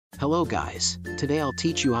Hello guys, today I'll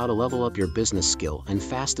teach you how to level up your business skill and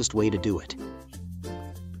fastest way to do it.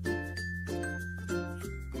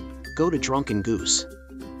 Go to Drunken Goose.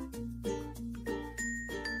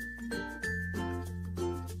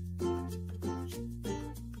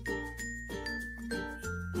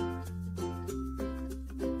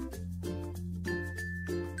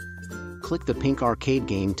 Click the pink arcade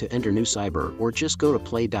game to enter NuCyber, or just go to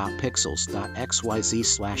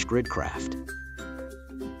play.pixels.xyz/gridcraft.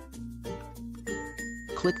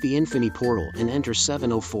 Click the Infinity portal and enter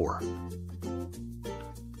 704.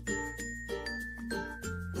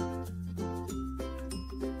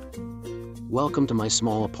 Welcome to my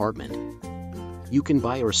small apartment. You can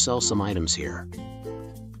buy or sell some items here.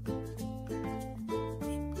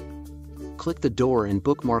 Click the door and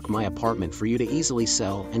bookmark my apartment for you to easily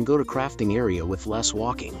sell, and go to crafting area with less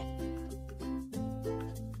walking.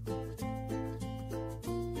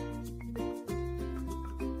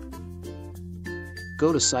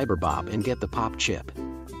 Go to CyberBob and get the pop chip.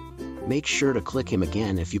 Make sure to click him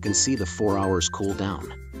again if you can see the 4 hours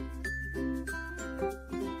cooldown.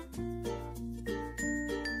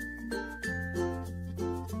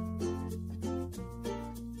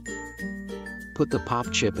 Put the pop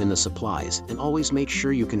chip in the supplies and always make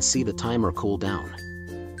sure you can see the timer cooldown.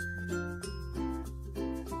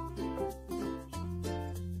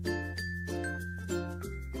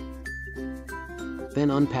 Then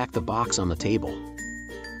unpack the box on the table.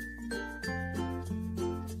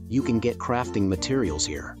 You can get crafting materials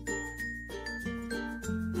here.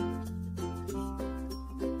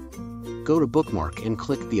 Go to bookmark and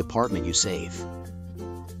click the apartment you save.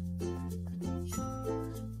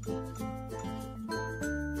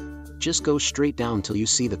 Just go straight down till you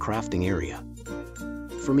see the crafting area.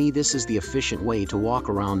 For me, this is the efficient way to walk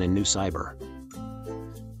around in NuCyber.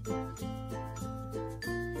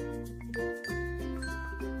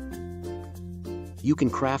 You can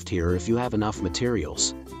craft here if you have enough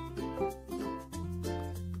materials.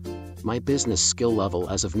 My business skill level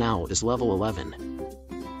as of now is level 11.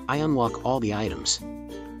 I unlock all the items.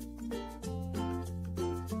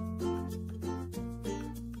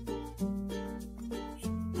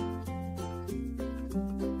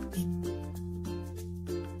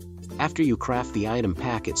 After you craft the item,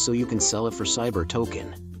 pack it so you can sell it for cyber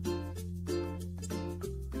token.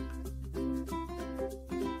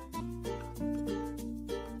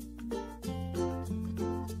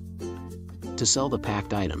 To sell the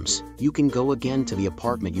packed items, you can go again to the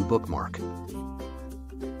apartment you bookmark.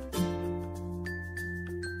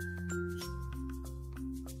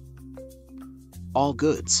 All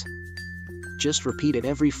goods. Just repeat it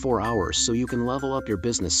every 4 hours so you can level up your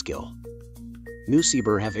business skill.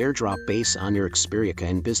 NuCyber have airdrop base on your Xperia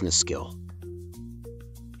and business skill.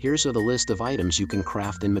 Here's the list of items you can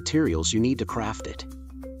craft and materials you need to craft it.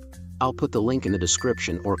 I'll put the link in the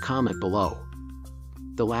description or comment below.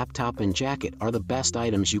 The laptop and jacket are the best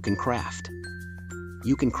items you can craft.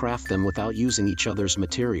 You can craft them without using each other's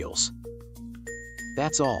materials.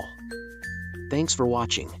 That's all. Thanks for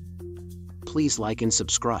watching. Please like and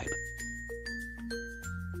subscribe.